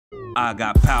I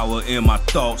got power in my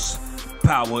thoughts,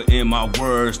 power in my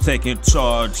words, taking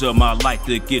charge of my life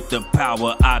to get the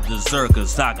power I deserve,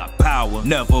 cause I got power.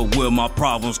 Never will my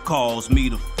problems cause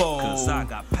me to fall, cause I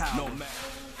got power.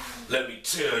 Let me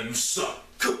tell you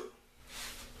something.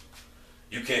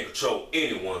 You can't control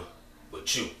anyone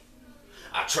but you.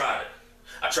 I tried it.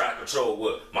 I tried to control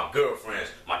what my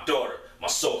girlfriends, my daughter, my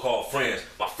so-called friends,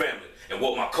 my family, and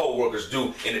what my co-workers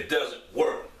do, and it doesn't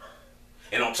work.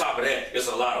 And on top of that, it's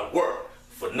a lot of work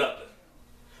for nothing.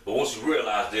 But once you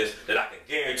realize this, that I can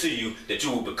guarantee you that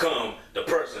you will become the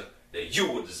person that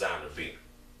you were designed to be.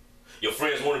 Your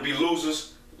friends want to be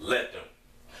losers? Let them.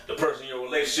 The person in your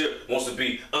relationship wants to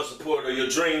be unsupported of your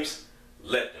dreams?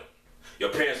 Let them.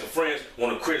 Your parents and friends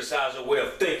want to criticize your way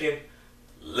of thinking?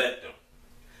 Let them.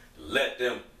 Let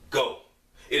them go.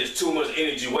 It is too much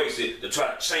energy wasted to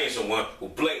try to change someone who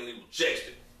blatantly rejects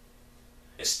it.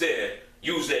 Instead,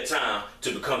 use that time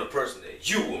to become the person that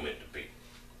you were meant to be.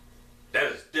 That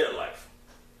is their life.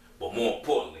 But more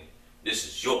importantly, this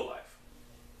is your life.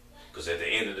 Because at the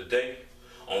end of the day,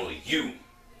 only you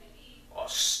are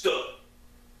stuck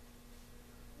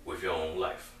with your own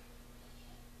life.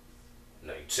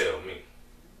 Now you tell me,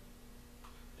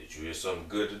 did you hear something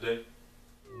good today?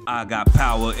 I got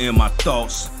power in my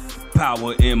thoughts,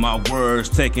 power in my words,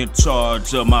 taking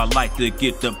charge of my life to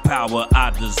get the power I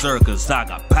deserve, cause I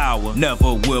got power.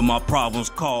 Never will my problems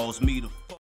cause me to